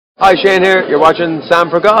Hi, Shane here. You're watching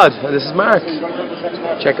Sam for God, and this is Mark.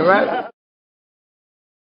 Check her out.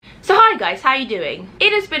 So hi guys, how are you doing?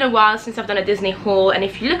 It has been a while since I've done a Disney haul, and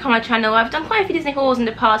if you look on my channel, I've done quite a few Disney hauls in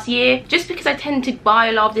the past year, just because I tend to buy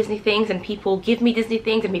a lot of Disney things, and people give me Disney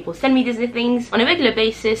things, and people send me Disney things on a regular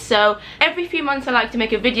basis. So every few months I like to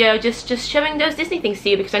make a video just showing those Disney things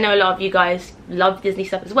to you, because I know a lot of you guys love Disney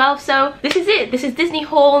stuff as well. So this is it. This is Disney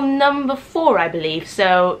haul number 4, I believe.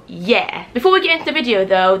 So yeah. Before we get into the video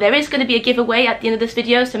though, there is going to be a giveaway at the end of this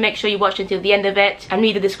video, so make sure you watch until the end of it and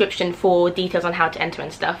read the description for details on how to enter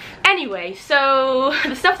and stuff. Anyway, so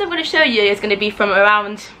the stuff that I'm going to show you is going to be from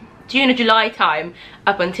around June or July time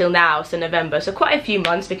up until now, so November, so quite a few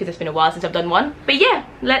months because it's been a while since I've done one. But yeah,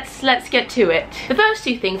 let's get to it. The first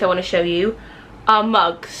two things I want to show you are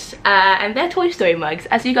mugs, and they're Toy Story mugs.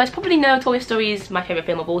 As you guys probably know, Toy Story is my favourite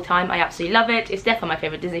film of all time. I absolutely love it. It's definitely my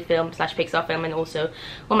favourite Disney film / Pixar film, and also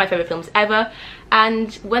one of my favourite films ever.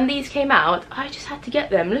 And when these came out, I just had to get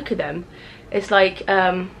them. Look at them. It's like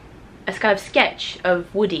a kind of sketch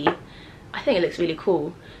of Woody. I think it looks really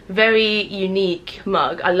cool. Very unique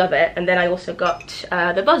mug. I love it. And then I also got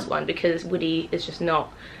the Buzz one, because Woody is just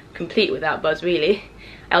not complete without Buzz, really.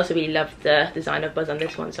 I also really loved the design of Buzz on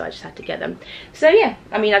this one, so I just had to get them. So yeah,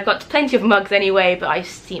 I mean, I've got plenty of mugs anyway, but I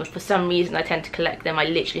seem, for some reason, I tend to collect them. I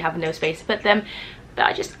literally have no space to put them, but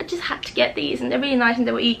I just had to get these, and they're really nice, and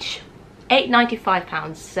they were each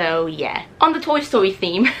 £8.95, so yeah. On the Toy Story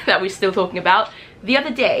theme that we're still talking about, the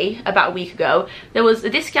other day, about a week ago, there was a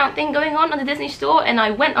discount thing going on the Disney Store, and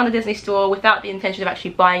I went on the Disney Store without the intention of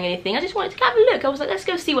actually buying anything. I just wanted to have a look. I was like, let's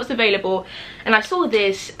go see what's available, and I saw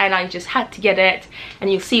this, and I just had to get it,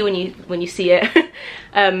 and you'll see when you see it.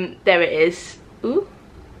 There it is. Ooh.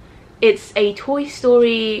 It's a Toy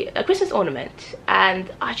Story Christmas ornament,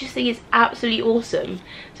 and I just think it's absolutely awesome.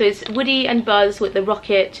 So it's Woody and Buzz with the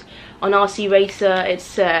rocket on RC Racer.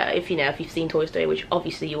 It's if you've seen Toy Story, which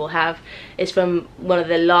obviously you will have, it's from one of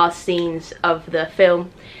the last scenes of the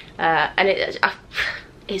film, and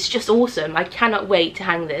it's just awesome. I cannot wait to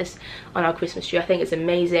hang this on our Christmas tree. I think it's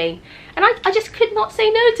amazing, and I just could not say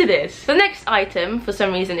no to this. The next item, for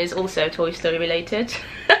some reason, is also Toy Story related.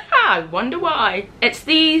 I wonder why. It's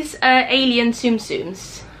these alien Tsum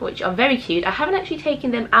Tsums, which are very cute. I haven't actually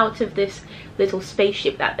taken them out of this little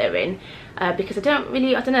spaceship that they're in, because I don't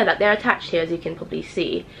know, that they're attached here, as you can probably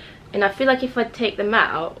see. And I feel like if I take them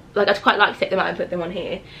out, like, I'd quite like to take them out and put them on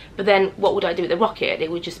here, but then what would I do with the rocket? It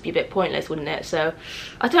would just be a bit pointless, wouldn't it? So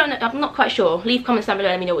I don't know, I'm not quite sure. Leave comments down below,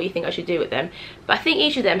 let me know what you think I should do with them. But I think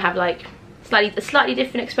each of them have like slightly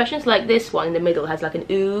different expressions. Like this one in the middle has like an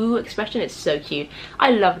ooh expression. It's so cute.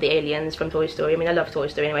 I love the aliens from Toy Story. I mean, I love Toy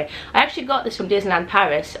Story anyway. I actually got this from Disneyland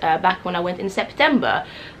Paris back when I went in September.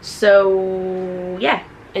 So yeah,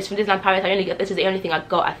 it's from Disneyland Paris. This is the only thing I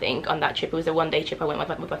got, I think, on that trip. It was a one-day trip. I went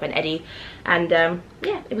with my friend Eddie, and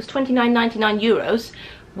yeah, it was €29.99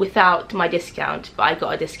 without my discount, but I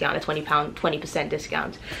got a discount, a £20%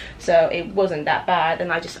 discount, so it wasn't that bad, and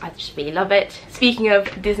I just really love it. Speaking of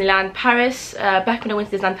Disneyland Paris, back when I went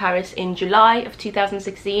to Disneyland Paris in July of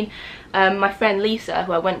 2016, my friend Lisa,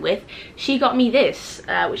 who I went with, she got me this,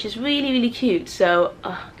 which is really cute. So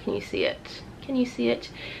can you see it? Can you see it?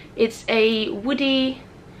 It's a Woody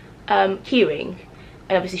keyring.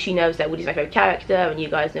 And obviously she knows that Woody's my favourite character, and you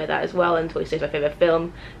guys know that as well, and Toy Story's my favourite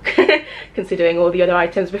film, considering all the other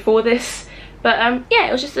items before this. But yeah,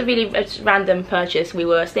 it was just a really random purchase. We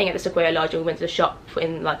were staying at the Sequoia Lodge, and we went to the shop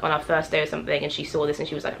on our first day or something, and she saw this and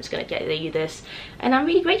she was like, I'm just going to get you this. And I'm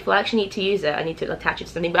really grateful. I actually need to use it. I need to attach it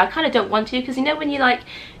to something, but I kind of don't want to, because you know when you like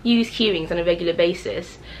use keyrings on a regular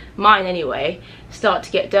basis, mine anyway, start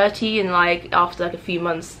to get dirty, and like after like a few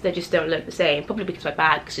months they just don't look the same, probably because my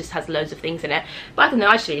bag just has loads of things in it. But I don't know,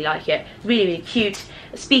 I just really like it. Really cute.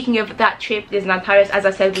 Speaking of that trip, Disneyland Paris, as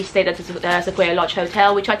I said, we stayed at the Sequoia Lodge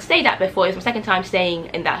Hotel, which I'd stayed at before. It's my second time staying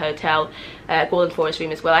in that hotel, Golden Forest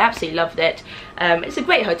room as well. I absolutely loved it. It's a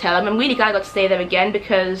great hotel. I'm really glad I got to stay there again,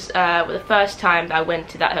 because the first time that I went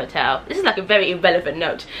to that hotel, this is like a very irrelevant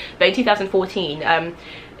note, but in 2014,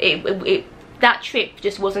 that trip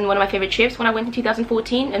just wasn't one of my favourite trips when I went in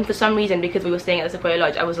 2014, and for some reason, because we were staying at the Sequoia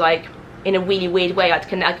Lodge, I was like, in a really weird way, I'd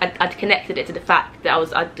connected it to the fact that I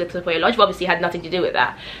was at the Sequoia Lodge, but obviously it had nothing to do with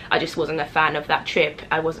that. I just wasn't a fan of that trip.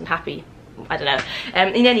 I wasn't happy. I don't know.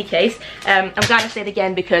 In any case, I'm glad I stayed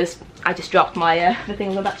again, because I just dropped my the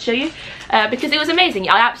thing I'm about to show you, because it was amazing.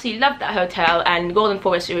 I absolutely loved that hotel, and Golden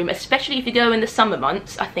Forest room, especially if you go in the summer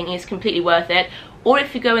months, I think it's completely worth it. or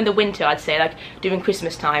if you go in the winter, I'd say like during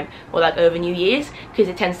Christmas time or like over New Year's, because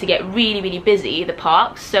it tends to get really busy, the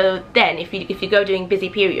parks. So then if you go during busy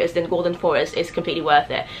periods, then Golden Forest is completely worth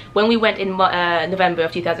it. When we went in November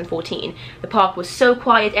of 2014, the park was so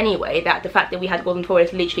quiet anyway that the fact that we had Golden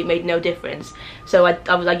Forest literally made no difference. So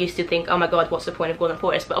I used to think, oh my god, what's the point of Golden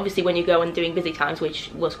Forest? But obviously when you go and during busy times,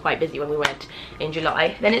 which was quite busy when we went in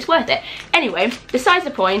July, then it's worth it. Anyway, besides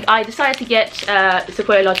the point, I decided to get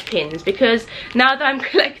Sequoia Lodge pins, because now that I'm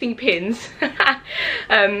collecting pins,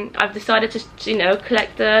 I've decided to, you know,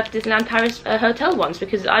 collect the Disneyland Paris hotel ones,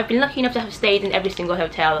 because I've been lucky enough to have stayed in every single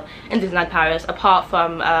hotel in Disneyland Paris, apart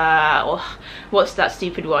from what's that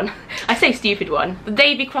stupid one? I say stupid one, the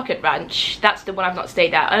Davy Crockett Ranch. That's the one I've not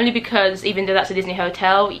stayed at, only because even though that's a Disney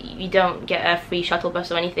hotel, you don't get a free shuttle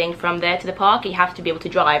bus or anything from there to the park. You have to be able to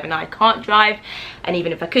drive, and I can't drive, and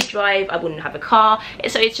even if I could drive, I wouldn't have a car,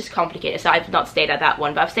 so it's just complicated. So I've not stayed at that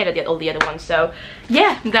one, but I've stayed at all the other ones. So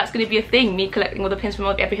yeah, that's going to be a thing, me collecting all the pins from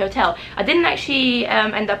every hotel. I didn't actually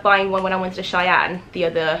end up buying one when I went to Cheyenne the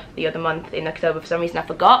other month in October. For some reason I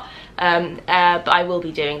forgot, but I will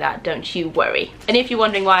be doing that, don't you worry. And if you're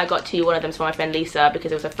wondering why I got one of them for my friend Lisa,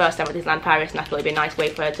 because it was her first time at Disneyland Paris and I thought it'd be a nice way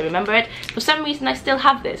for her to remember it. For some reason I still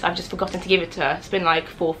have this, I've just forgotten to give it to her. It's been like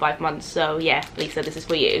 4 or 5 months, so yeah, Lisa, this is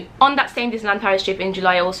for you. On that same Disneyland Paris trip in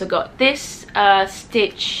July, I also got this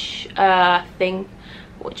Stitch thing.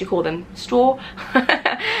 What do you call them? Straw?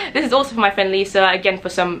 This is also for my friend Lisa. Again, for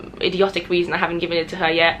some idiotic reason I haven't given it to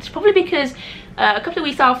her yet. It's probably because a couple of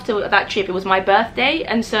weeks after that trip it was my birthday,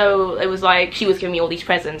 and so it was like she was giving me all these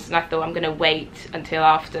presents, and I thought I'm gonna wait until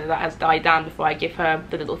after that has died down before I give her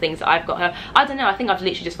the little things that I've got her. I don't know, I think I've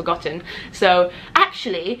literally just forgotten. So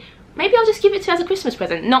actually, maybe I'll just give it to her as a Christmas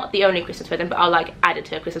present. Not the only Christmas present, but I'll like add it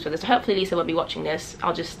to her Christmas present. So hopefully Lisa won't be watching this.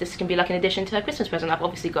 This can be like an addition to her Christmas present. I've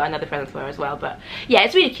obviously got another present for her as well. But yeah,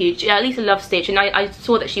 it's really cute. Lisa loves Stitch, and I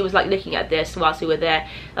saw that she was like looking at this whilst we were there.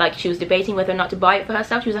 Like she was debating whether or not to buy it for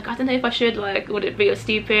herself. She was like, I don't know if I should, like, would it be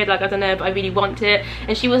stupid? Like, I don't know, but I really want it.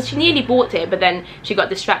 And she nearly bought it, but then she got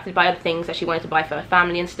distracted by other things that she wanted to buy for her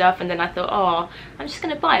family and stuff. And then I thought, oh, I'm just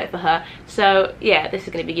gonna buy it for her. So yeah, this is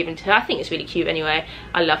gonna be given to her. I think it's really cute anyway.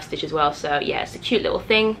 I love Stitch as well, so yeah, it's a cute little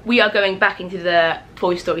thing. We are going back into the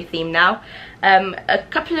Toy Story theme now. A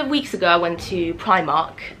couple of weeks ago I went to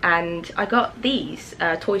Primark and I got these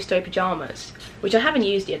Toy Story pajamas, which I haven't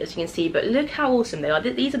used yet, as you can see, but look how awesome they are.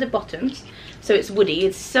 These are the bottoms, so it's Woody.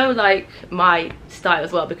 It's so like my style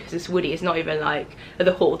as well, because it's Woody. It's not even like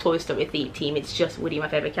the whole Toy Story theme, it's just Woody, my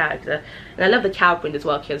favourite character. And I love the cow print as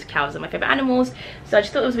well, because cows are my favourite animals, so I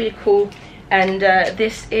just thought it was really cool. And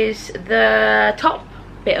this is the top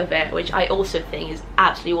bit of it, which I also think is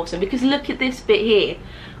absolutely awesome, because look at this bit here.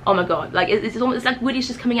 Oh my god, like it's almost like Woody's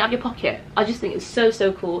just coming out of your pocket. I just think it's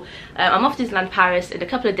so cool. I'm off to Disneyland Paris in a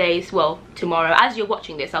couple of days. Well, tomorrow. As you're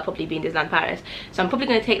watching this, I'll probably be in Disneyland Paris, so I'm probably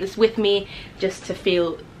going to take this with me just to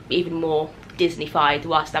feel even more Disney-fied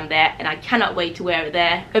whilst I'm there, and I cannot wait to wear it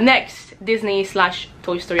there. The next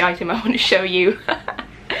Disney/Toy Story item I want to show you.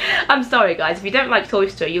 I'm sorry guys, if you don't like Toy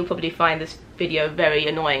Story, you'll probably find this video very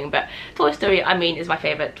annoying, but Toy Story, I mean, is my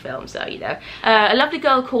favourite film, so you know. A lovely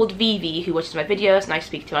girl called Vivi, who watches my videos and I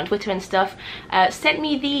speak to her on Twitter and stuff, sent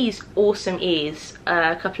me these awesome ears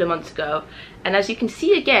a couple of months ago, and as you can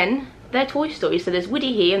see again, they're Toy Story. So there's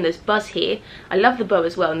Woody here and there's Buzz here. I love the bow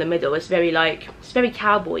as well in the middle. It's very like, it's very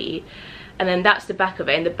cowboy-y. And then that's the back of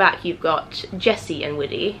it. In the back you've got Jessie and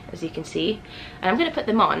Woody, as you can see. And I'm going to put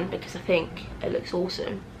them on because I think it looks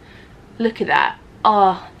awesome. Look at that.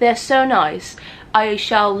 Oh, they're so nice. I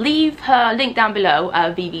shall leave her link down below,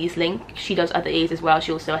 Vivi's link. She does other ears as well.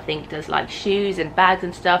 She also, I think, does like shoes and bags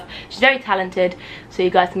and stuff. She's very talented, so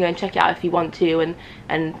you guys can go and check it out if you want to.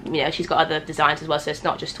 And you know, she's got other designs as well, so it's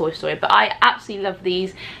not just Toy Story. But I absolutely love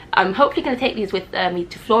these. I'm hopefully going to take these with me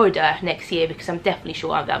to Florida next year, because I'm definitely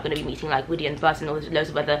sure that I'm going to be meeting like Woody and Buzz and all loads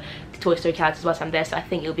of other Toy Story characters whilst I'm there. So I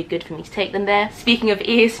think it'll be good for me to take them there. Speaking of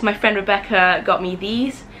ears, my friend Rebecca got me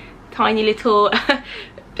these tiny little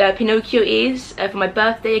Pinocchio ears for my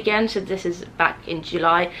birthday again. So this is back in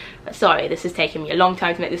July. Sorry, this has taken me a long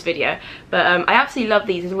time to make this video, but I absolutely love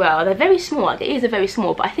these as well. They're very small, like the ears are very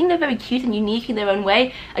small, but I think they're very cute and unique in their own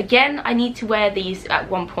way. Again, I need to wear these at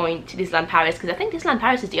one point to Disneyland Paris, because I think Disneyland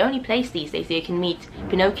Paris is the only place these days where you can meet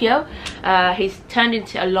Pinocchio. He's turned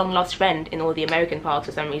into a long lost friend in all the American parks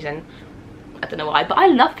for some reason. I don't know why, but I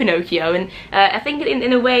love Pinocchio, and I think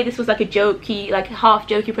in a way this was like a jokey, like half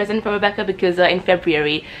jokey present from Rebecca, because in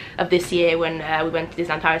February of this year when we went to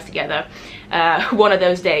Disneyland Paris together, one of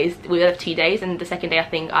those days, we were there 2 days, and the second day I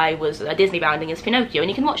think I was Disney bounding as Pinocchio,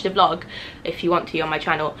 and you can watch the vlog if you want to on my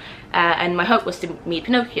channel, and my hope was to meet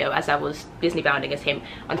Pinocchio as I was Disney bounding as him.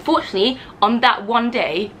 Unfortunately, on that one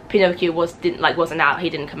day, Pinocchio wasn't out, he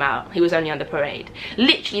didn't come out, he was only on the parade.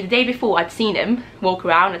 Literally the day before I'd seen him walk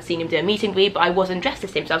around, I'd seen him do a meet and greet, but I wasn't dressed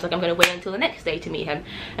as him, so I was like, I'm going to wait until the next day to meet him.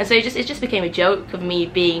 And so it just became a joke of me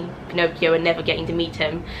being Pinocchio and never getting to meet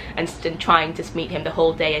him, and trying to meet him the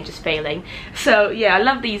whole day and just failing. So yeah, I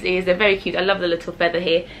love these ears, they're very cute. I love the little feather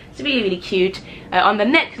here, it's really, really cute. On the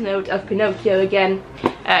next note of Pinocchio again,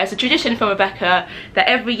 it's a tradition from Rebecca that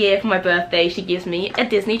every year for my birthday she gives me a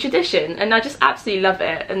Disney tradition, and I just absolutely love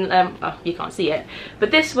it. And oh, you can't see it, but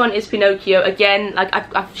this one is Pinocchio again. Like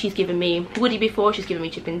she's given me Woody before, she's given me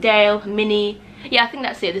Chip and Dale, Minnie. Yeah, I think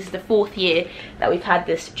that's it. This is the 4th year that we've had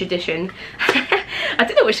this tradition. I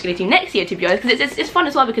don't know what she's going to do next year, to be honest, because it's fun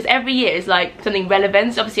as well, because every year is like something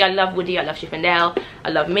relevant. So obviously I love Woody, I love Chip and Dale, I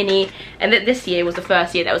love Minnie, and this year was the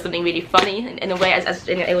first year that was something really funny in a way, as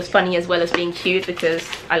it was funny as well as being cute, because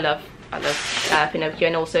I love Pinocchio,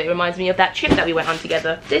 and also it reminds me of that trip that we went on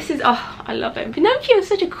together. This is, oh, I love it. Pinocchio is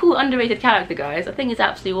such a cool, underrated character, guys. I think it's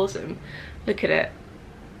absolutely awesome. Look at it.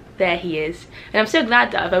 There he is, and I'm so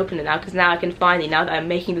glad that I've opened it now, because now I can finally, now that I'm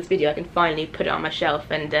making this video, I can finally put it on my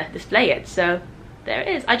shelf and display it. So there it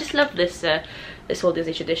is. I just love this this whole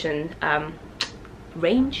Disney tradition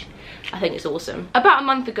range. I think it's awesome. About a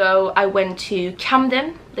month ago I went to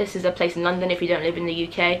Camden. This is a place in London if you don't live in the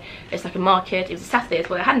UK. It's like a market. It was a Saturday as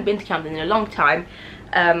well. I hadn't been to Camden in a long time,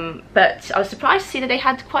 but I was surprised to see that they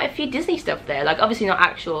had quite a few Disney stuff there. Like obviously not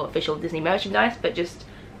actual official Disney merchandise, but just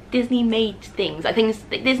Disney made things. I think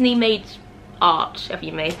it's Disney made art, if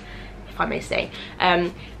I may say.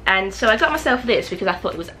 And so I got myself this because I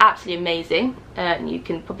thought it was absolutely amazing. And you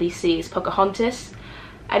can probably see it's Pocahontas,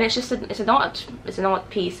 and it's just it's an art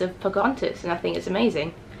piece of Pocahontas, and I think it's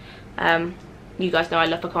amazing. You guys know I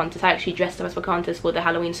love Pocahontas. I actually dressed up as Pocahontas for the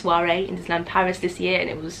Halloween soiree in Disneyland Paris this year, and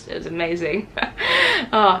it was amazing.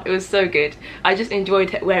 Oh, it was so good. I just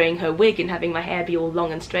enjoyed wearing her wig and having my hair be all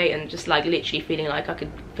long and straight, and just like literally feeling like I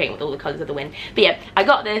could paint with all the colours of the wind. But yeah, I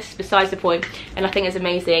got this, besides the point, and I think it's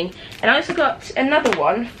amazing. And I also got another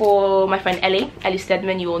one for my friend Ellie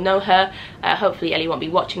Stedman. You all know her. Hopefully Ellie won't be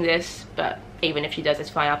watching this, but even if she does, it's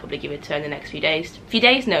fine. I'll probably give it to her in the next few days.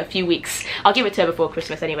 No, a few weeks. I'll give it to her before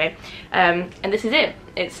Christmas anyway. And this is it.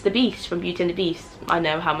 It's the Beast from Beauty and the Beast. I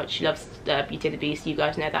know how much she loves Beauty and the Beast. You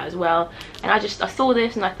guys know that as well. And I saw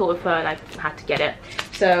this and I thought of her, and I had to get it.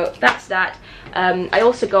 So that's that. I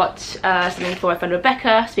also got something for my friend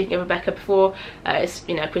Rebecca. Speaking of Rebecca before, it's,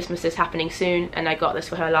 you know, Christmas is happening soon, and I got this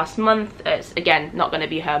for her last month. It's again not going to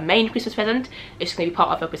be her main Christmas present. It's going to be part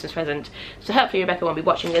of her Christmas present. So hopefully Rebecca won't be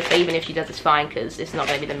watching this, but even if she does, it's fine, because it's not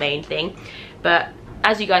going to be the main thing. But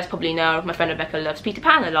as you guys probably know, my friend Rebecca loves Peter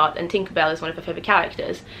Pan a lot, and Tinkerbell is one of her favourite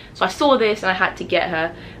characters. So I saw this and I had to get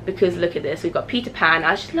her, because look at this. We've got Peter Pan.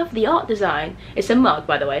 I just love the art design. It's a mug,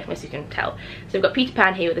 by the way, as you can tell. So we've got Peter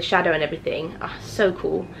Pan here with the shadow and everything. Oh, so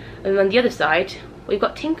cool. And on the other side, we've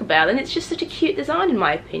got Tinkerbell, and it's just such a cute design in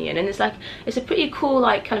my opinion, and it's like, it's a pretty cool,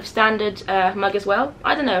 like, kind of standard mug as well.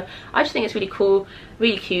 I don't know, I just think it's really cool,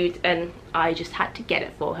 really cute, and I just had to get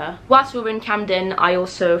it for her. Whilst we were in Camden, I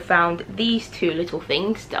also found these two little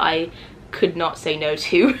things that I could not say no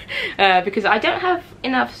to, because I don't have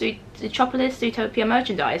enough Zootropolis, Zootopia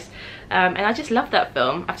merchandise, and I just love that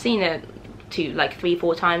film. I've seen it like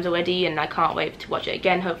 3-4 times already, and I can't wait to watch it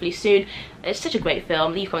again, hopefully soon. It's such a great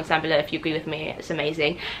film. Leave comments down below if you agree with me. It's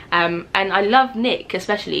amazing. And I love Nick,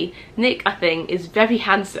 especially. Nick, I think, is very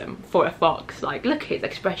handsome for a fox. Like, look at his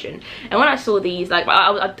expression. And when I saw these, like,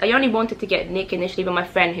 I only wanted to get Nick initially, but my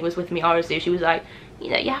friend who was with me, Arazu, she was like, you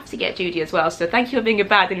know, you have to get Judy as well. So thank you for being a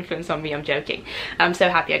bad influence on me. I'm joking. I'm so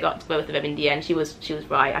happy I got both of them in the end. She was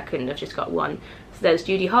right. I couldn't have just got one. So there's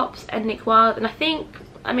Judy Hopps and Nick Wilde, and I think,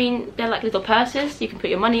 I mean, they're like little purses. You can put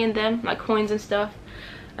your money in them, like coins and stuff.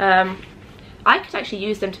 I could actually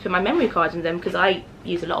use them to put my memory cards in them, because I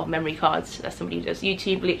use a lot of memory cards as somebody who does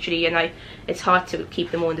YouTube literally, and it's hard to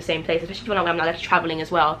keep them all in the same place, especially when I'm like traveling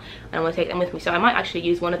as well and I want to take them with me. So I might actually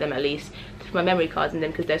use one of them at least to put my memory cards in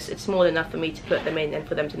them, because it's small enough for me to put them in and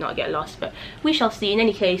for them to not get lost. But we shall see. In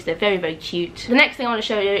any case, they're very, very cute. The next thing I want to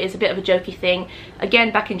show you is a bit of a jokey thing.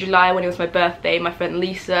 Again, back in July when it was my birthday, my friend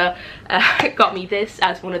Lisa got me this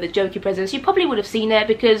as one of the jokey presents. You probably would have seen it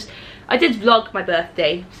because I did vlog my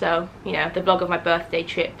birthday, so you know, the vlog of my birthday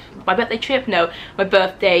trip. My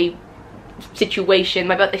birthday situation,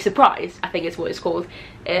 my birthday surprise, I think is what it's called.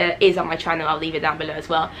 is on my channel. I'll leave it down below as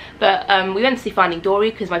well. But we went to see Finding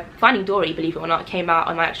Dory, because my Finding Dory, believe it or not, came out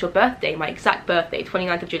on my actual birthday, my exact birthday,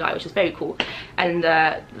 29th of July, which is very cool. And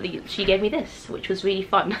she gave me this, which was really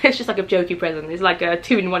fun. It's just like a jokey present. It's like a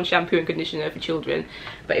 2-in-1 shampoo and conditioner for children,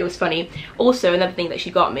 but it was funny. Also, another thing that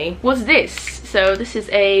she got me was this. So this is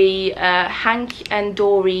a Hank and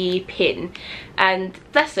Dory pin, and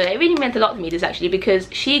bless her, it really meant a lot to me, this actually, because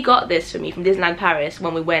she got this for me from Disneyland Paris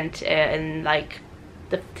when we went in like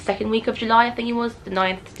the second week of July, I think it was, the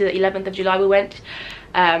 9th to the 11th of July we went.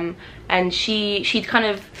 And she'd kind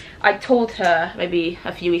of, I told her maybe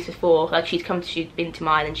a few weeks before, like she'd been to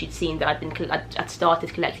mine and she'd seen that I'd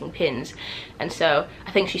started collecting pins, and so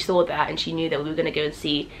I think she saw that and she knew that we were going to go and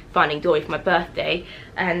see Finding Dory for my birthday,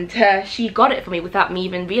 and she got it for me without me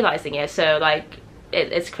even realising it. So like,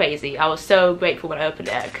 it's crazy. I was so grateful when I opened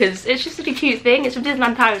it, because it's just such a cute thing. It's from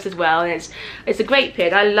Disneyland Paris as well, and it's a great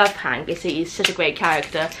pin. I love Hank. He's such a great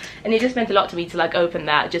character, and it just meant a lot to me to like open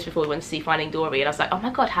that just before we went to see Finding Dory. And I was like, oh my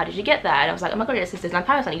god, how did you get that? And I was like, oh my god, this is Disneyland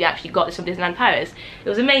Paris, and you actually got this from Disneyland Paris. It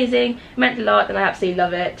was amazing, it meant a lot, and I absolutely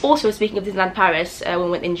love it. Also, speaking of Disneyland Paris, when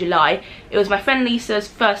we went in July, it was my friend Lisa's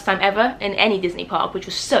first time ever in any Disney park, which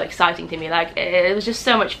was so exciting to me. Like, it was just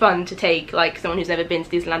so much fun to take like someone who's never been to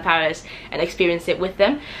Disneyland Paris and experience it with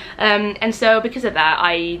them. And so because of that,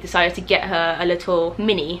 I decided to get her a little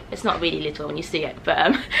mini. It's not really little when you see it,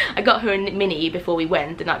 but I got her a mini before we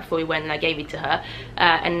went, the night before we went, and I gave it to her.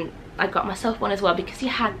 And I got myself one as well, because you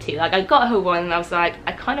had to. Like, I got her one and I was like,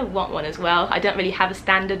 I kind of want one as well. I don't really have a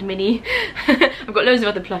standard mini. I've got loads of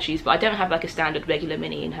other plushies, but I don't have like a standard regular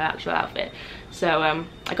mini in her actual outfit. So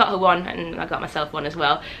I got her one and I got myself one as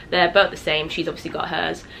well. They're both the same. She's obviously got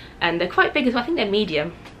hers, and they're quite big as well. I think they're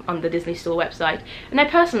medium on the Disney Store website, and I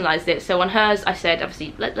personalised it. So on hers I said,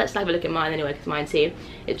 obviously, let's have a look at mine anyway, because mine's here.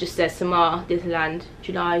 It just says Samar Disneyland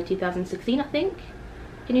July 2016, I think.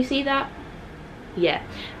 Can you see that? Yeah,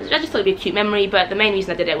 I just thought it'd be a cute memory, but the main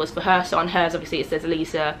reason I did it was for her. So on hers, obviously, it says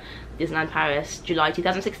Elisa Disneyland Paris July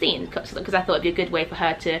 2016, because I thought it'd be a good way for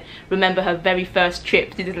her to remember her very first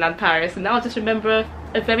trip to Disneyland Paris, and I'll just remember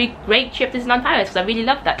a very great trip to Disneyland Paris, because I really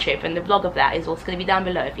loved that trip, and the vlog of that is also going to be down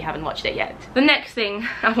below if you haven't watched it yet. The next thing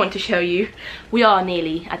I want to show you, we are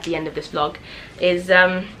nearly at the end of this vlog, is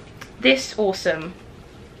this awesome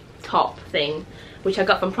top thing, which I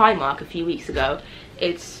got from Primark a few weeks ago.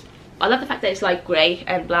 I love the fact that it's like grey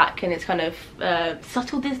and black, and it's kind of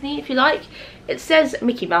subtle Disney, if you like. It says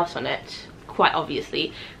Mickey Mouse on it, quite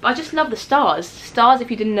obviously, but I just love the stars. Stars, if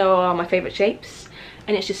you didn't know, are my favourite shapes,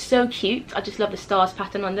 and it's just so cute. I just love the stars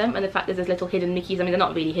pattern on them, and the fact that there's little hidden Mickeys. I mean, they're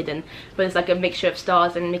not really hidden, but it's like a mixture of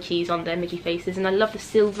stars and Mickeys on their Mickey faces, and I love the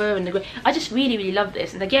silver and the grey. I just really, really love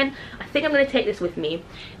this, and again, I think I'm going to take this with me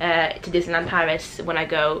to Disneyland Paris when I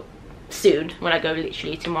go soon, when I go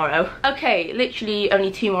literally tomorrow. Okay, literally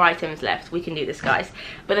only 2 more items left. We can do this, guys.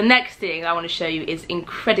 But the next thing I want to show you is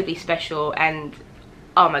incredibly special, and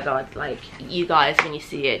oh my god, like, you guys, when you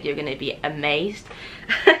see it, you're gonna be amazed.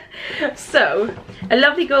 So a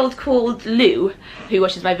lovely girl called Lou, who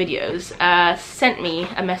watches my videos, sent me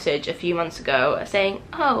a message a few months ago saying,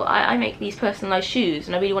 oh, I make these personalized shoes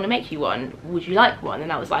and I really want to make you one, would you like one?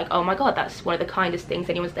 And I was like, oh my god, that's one of the kindest things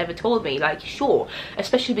anyone's ever told me. Like, sure,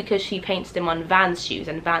 especially because she paints them on Vans shoes,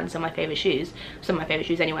 and Vans are my favorite shoes, some of my favorite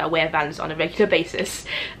shoes anyway. I wear Vans on a regular basis,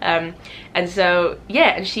 and so yeah,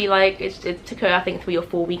 and she, like, it took her I think 3 or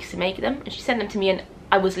 4 weeks to make them, and she sent them to me, and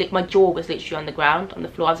I was like, my jaw was literally on the ground, on the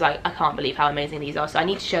floor. I was like, I can't believe how amazing these are, so I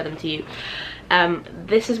need to show them to you.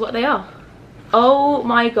 This is what they are. Oh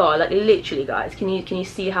my god, like, literally, guys, can you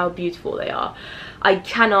see how beautiful they are? I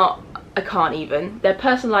can't even. They're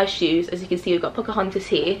personalized shoes. As you can see, we've got Pocahontas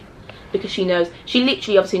here, because she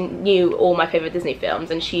literally obviously knew all my favorite Disney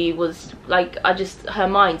films, and she was like, her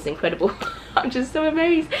mind's incredible. I'm just so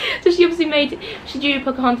amazed. So she obviously she drew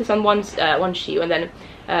Pocahontas on one shoe, and then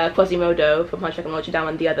Quasimodo from How to Track and Notre Dame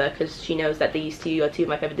on the other, because she knows that these two are 2 of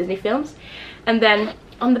my favorite Disney films. And then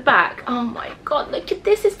on the back, oh my god, look at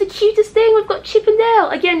this, it's the cutest thing. We've got Chip and Dale.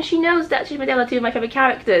 Again, she knows that Chip and Dale are 2 of my favorite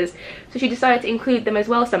characters, so she decided to include them as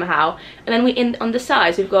well somehow. And then on the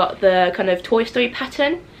sides, we've got the kind of Toy Story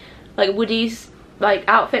pattern, like Woody's like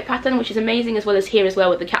outfit pattern, which is amazing, as well as here as well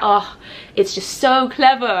with the cat. Oh, it's just so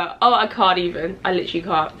clever. Oh, I can't even, I literally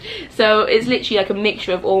can't. So it's literally like a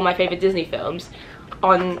mixture of all my favorite Disney films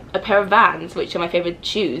on a pair of Vans, which are my favorite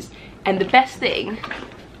shoes. And the best thing,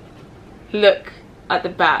 look at the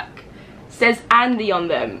back, it says Andy on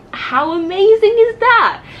them. How amazing is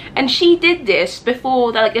that? And she did this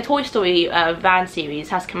before the Toy Story Van series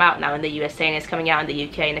has come out now in the USA, and it's coming out in the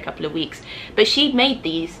UK in a couple of weeks, but she made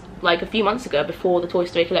these like a few months ago before the Toy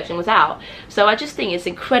Story collection was out. So I just think it's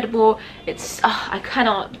incredible. It's I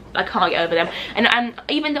can't get over them. And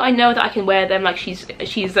even though I know that I can wear them, like she's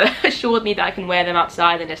assured me that I can wear them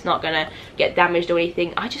outside and it's not gonna get damaged or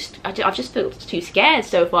anything, I've just felt too scared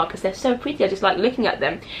so far because they're so pretty. I just like looking at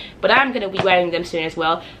them. But I'm gonna be wearing them soon as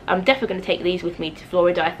well. I'm definitely gonna take these with me to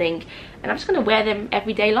Florida, I think, and I'm just gonna wear them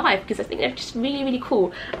everyday life because I think they're just really, really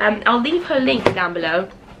cool. I'll leave her link down below.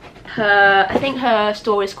 I think her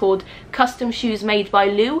store is called Custom Shoes Made by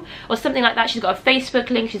Lou or something like that. She's got a Facebook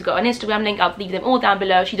link, she's got an Instagram link. I'll leave them all down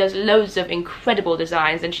below. She does loads of incredible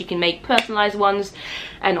designs and she can make personalized ones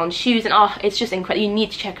and on shoes, and it's just incredible. You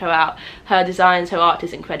need to check her out. Her designs, her art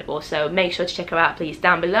is incredible, so make sure to check her out please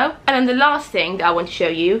down below. And then the last thing that I want to show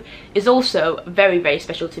you is also very, very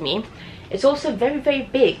special to me. It's also very, very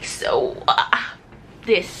big. So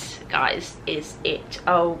this, guys, is it.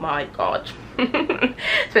 Oh my god.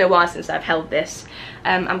 It's been a while since I've held this.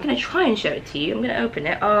 I'm gonna try and show it to you. I'm gonna open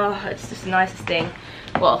it. Oh, it's just the nicest thing.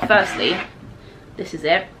 Well, firstly, this is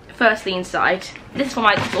it. Firstly, inside, this is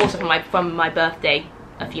also from my birthday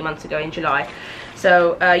a few months ago in July.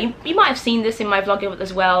 So you might have seen this in my vlog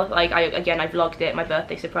as well. Like I vlogged it, my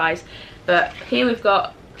birthday surprise. But here we've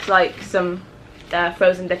got like some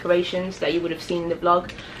Frozen decorations that you would have seen in the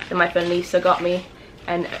vlog that my friend Lisa got me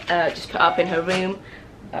and just put up in her room.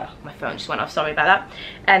 My phone just went off, sorry about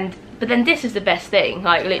that. But then this is the best thing,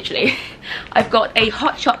 like literally. I've got a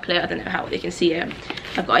hot chocolate, I don't know how you can see it.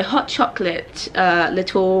 I've got a hot chocolate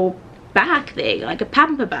little bag thing, like a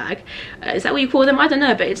pamper bag. Is that what you call them? I don't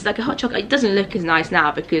know, but it's like a hot chocolate. It doesn't look as nice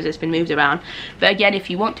now because it's been moved around. But again, if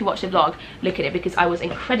you want to watch the vlog, look at it because I was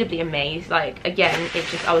incredibly amazed. Like again,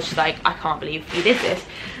 I was just like, I can't believe you did this.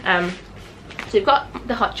 So we've got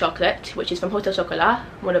the hot chocolate, which is from Hotel Chocolat,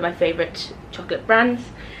 one of my favourite chocolate brands.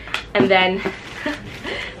 And then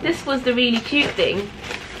this was the really cute thing.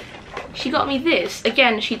 She got me this.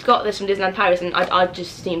 Again, she'd got this from Disneyland Paris, and I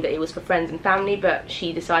just assumed that it was for friends and family, but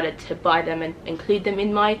she decided to buy them and include them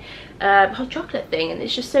in my hot chocolate thing, and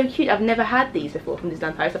it's just so cute. I've never had these before from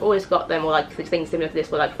Disneyland Paris. I've always got them, or like things similar to this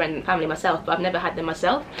for like friends and family myself, but I've never had them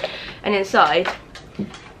myself. And inside,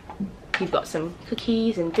 you've got some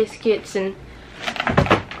cookies and biscuits and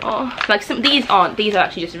like these are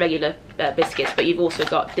actually just regular biscuits, but you've also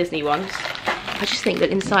got Disney ones. I just think that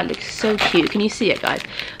inside looks so cute. Can you see it, guys?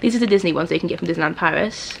 These are the Disney ones that you can get from Disneyland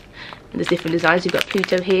Paris. And there's different designs. You've got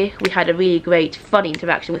Pluto here. We had a really great, funny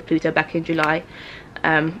interaction with Pluto back in July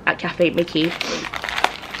at Cafe Mickey.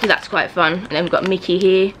 So that's quite fun. And then we've got Mickey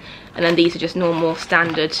here. And then these are just normal,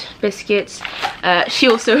 standard biscuits. She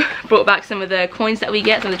also brought back some of the coins that we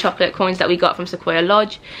get, some of the chocolate coins that we got from Sequoia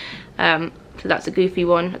Lodge. So that's a Goofy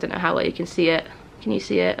one. I don't know how well you can see it. Can you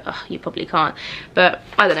see it? Oh, you probably can't. But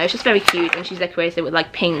I don't know, it's just very cute, and she's decorated it with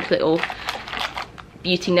like pink little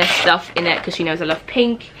beauty nest stuff in it because she knows I love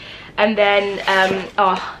pink. And then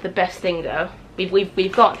the best thing though,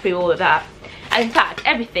 we've got through all of that, and in fact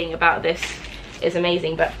everything about this is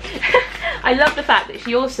amazing, but I love the fact that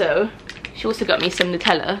she also got me some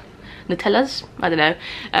Nutellas, I don't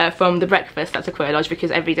know, from the breakfast at Sequoia Lodge,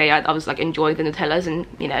 because every day I was like enjoying the Nutellas, and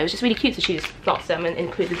you know, it was just really cute, so she just got some and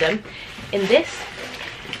included them in this.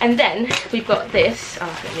 And then we've got this.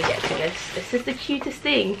 Let me get to this. This is the cutest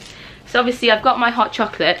thing. So obviously I've got my hot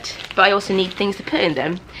chocolate, but I also need things to put in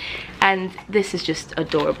them, and this is just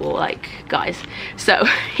adorable, like, guys. So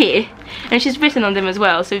here, and she's written on them as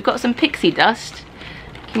well, so we've got some pixie dust.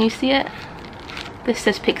 Can you see it? This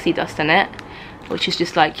says pixie dust on it, which is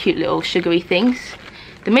just like cute little sugary things.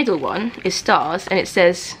 The middle one is stars, and it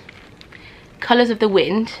says Colours of the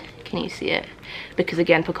Wind. Can you see it? Because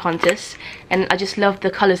again, Pocahontas. And I just love the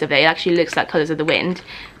colours of it. It actually looks like Colours of the Wind,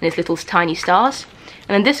 and it's little tiny stars.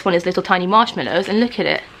 And then this one is little tiny marshmallows, and look at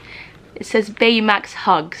it. It says Baymax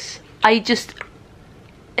Hugs.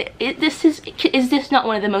 Is this not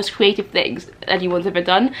one of the most creative things anyone's ever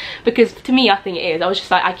done? Because to me, I think it is. I was just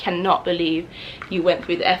like, I cannot believe you went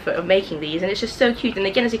through the effort of making these, and it's just so cute. And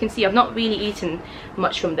again, as you can see, I've not really eaten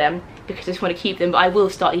much from them because I just want to keep them, but I will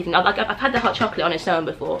start eating. I've had the hot chocolate on its own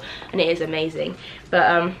before, and it is amazing.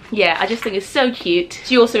 But yeah, I just think it's so cute.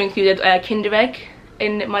 She also included a Kinder Egg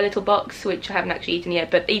in my little box, which I haven't actually eaten yet,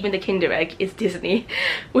 but even the Kinder Egg is Disney,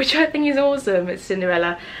 which I think is awesome. It's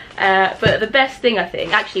Cinderella. But the best thing, I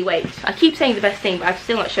think, actually wait, I keep saying the best thing, but I've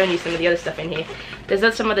still not shown you some of the other stuff in here.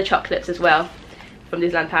 There's some other chocolates as well from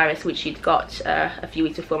Disneyland Paris, which she'd got a few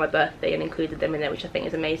weeks before my birthday and included them in there, which I think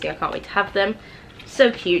is amazing. I can't wait to have them. So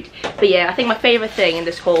cute. But yeah, I think my favourite thing in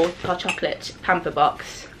this whole hot chocolate pamper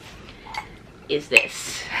box is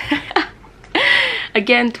this.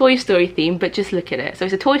 Again, Toy Story theme, but just look at it. So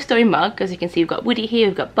it's a Toy Story mug. As you can see, we've got Woody here,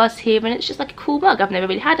 we've got Buzz here, and it's just like a cool mug. I've never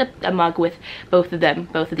really had a mug with both of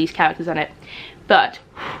these characters on it. But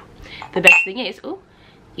the best thing is, oh,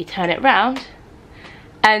 you turn it round,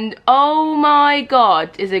 and oh my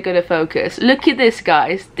god, is it gonna focus? Look at this,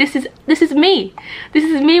 guys. This is me. This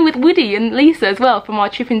is me with Woody and Lisa as well from our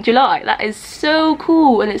trip in July. That is so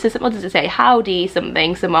cool. And it says, what does it say? Howdy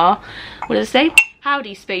something, Samar. What does it say?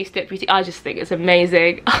 Howdy, Space Deputy. I just think it's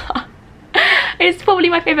amazing. It's probably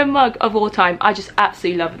my favourite mug of all time. I just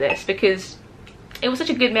absolutely love this because it was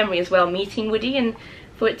such a good memory as well, meeting Woody, and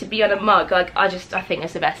for it to be on a mug, like, I think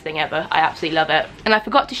it's the best thing ever. I absolutely love it. And I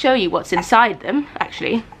forgot to show you what's inside them,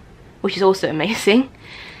 actually, which is also amazing.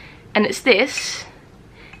 And it's this.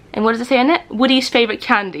 And what does it say on it? Woody's favourite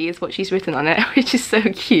candy is what she's written on it, which is so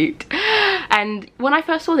cute. And when I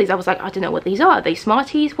first saw these, I was like, I don't know what these are. Are they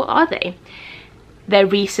Smarties? What are they? They're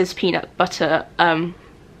Reese's peanut butter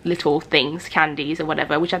little things, candies or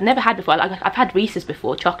whatever, which I've never had before. Like, I've had Reese's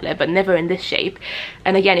before, chocolate, but never in this shape.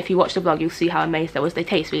 And again, if you watch the vlog, you'll see how amazed I was. They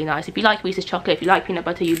taste really nice. If you like Reese's chocolate, if you like peanut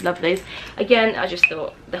butter, you'd love those. Again, I just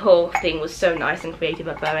thought the whole thing was so nice and creative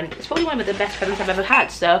of her, and it's probably one of the best presents I've ever had.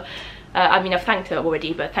 So I mean, I've thanked her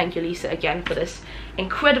already, but thank you, Lisa, again for this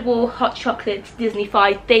incredible hot chocolate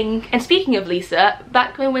Disney-fied thing. And speaking of Lisa,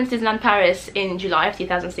 back when we went to Disneyland Paris in July of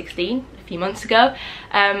 2016, a few months ago,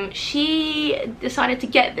 she decided to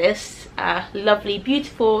get this lovely,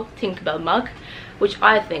 beautiful Tinkerbell mug, which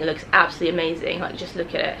I think looks absolutely amazing. Like, just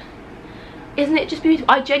look at it. Isn't it just beautiful?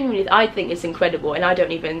 I think it's incredible, and I'm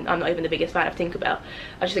not even the biggest fan of Tinkerbell.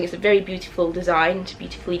 I just think it's a very beautifully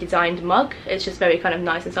designed mug. It's just very kind of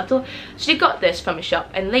nice and subtle. She got this from a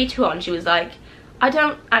shop, and later on she was like, I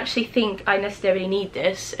don't actually think I necessarily need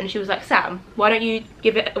this. And she was like, Sam, why don't you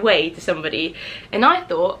give it away to somebody? And I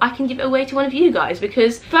thought, I can give it away to one of you guys,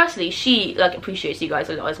 because firstly, she like appreciates you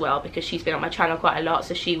guys a lot as well, because she's been on my channel quite a lot.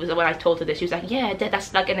 So she was, when I told her this, she was like, yeah,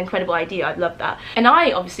 that's like an incredible idea, I'd love that. And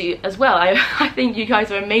I obviously as well, I think you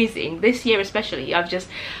guys are amazing. This year especially, I've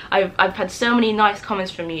had so many nice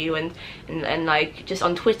comments from you, and like just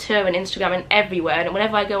on Twitter and Instagram and everywhere. And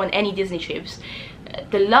whenever I go on any Disney trips,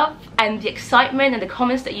 the love and the excitement and the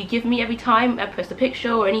comments that you give me every time I post a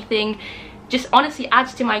picture or anything just honestly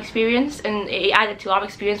adds to my experience, and it added to our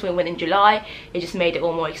experience when we went in July. It just made it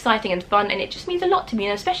all more exciting and fun, and it just means a lot to me,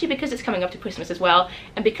 and especially because it's coming up to Christmas as well,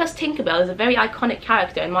 and because Tinkerbell is a very iconic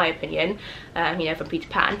character in my opinion, you know, from Peter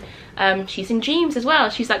Pan. She's in Dreams as well.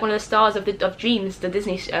 She's like one of the stars of Dreams, the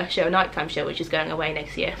Disney show, nighttime show, which is going away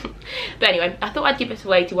next year. But anyway, I thought I'd give it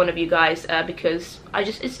away to one of you guys because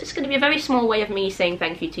it's going to be a very small way of me saying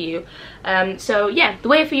thank you to you. So yeah, the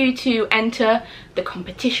way for you to enter the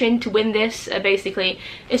competition to win this basically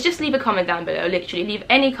is just leave a comment down below. Literally leave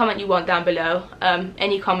any comment you want down below.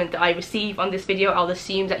 Any comment that I receive on this video, I'll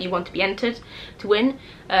assume that you want to be entered to win.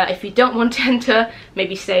 If you don't want to enter,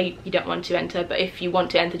 maybe say you don't want to enter, but if you want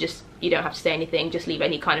to enter, just you don't have to say anything, just leave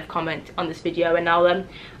any kind of comment on this video, and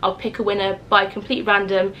I'll pick a winner by complete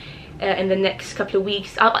random in the next couple of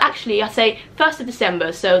weeks. I'll say 1st of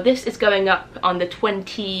December, so this is going up on the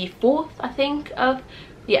 24th, I think, of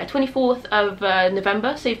 24th of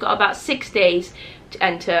November, so you've got about 6 days to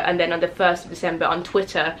enter, and then on the 1st of December on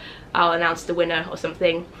Twitter I'll announce the winner or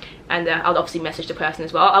something, and I'll obviously message the person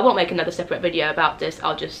as well. I won't make another separate video about this,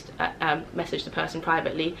 I'll just message the person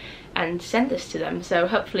privately and send this to them. So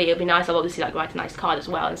hopefully it'll be nice. I'll obviously like write a nice card as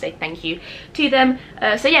well and say thank you to them.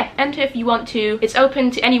 So yeah, enter if you want to. It's open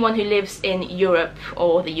to anyone who lives in Europe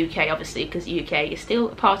or the UK, obviously, because the UK is still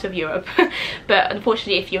a part of Europe. But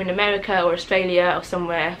unfortunately, if you're in America or Australia or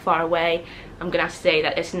somewhere far away, I'm gonna have to say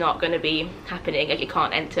that it's not gonna be happening. Like, you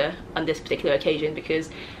can't enter on this particular occasion because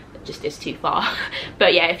it just is too far.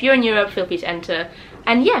 But yeah, if you're in Europe, feel free to enter.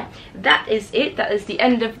 And yeah, that is it. That is the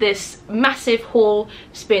end of this massive haul.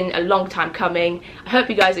 It's been a long time coming. I hope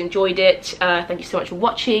you guys enjoyed it. Thank you so much for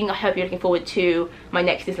watching. I hope you're looking forward to my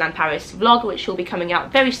next Disneyland Paris vlog, which will be coming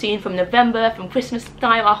out very soon from November, from Christmas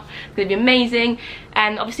time. Oh, it's going to be amazing.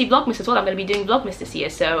 And obviously Vlogmas as well. I'm going to be doing Vlogmas this year.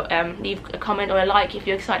 So leave a comment or a like if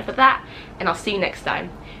you're excited for that. And I'll see you next time.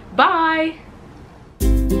 Bye!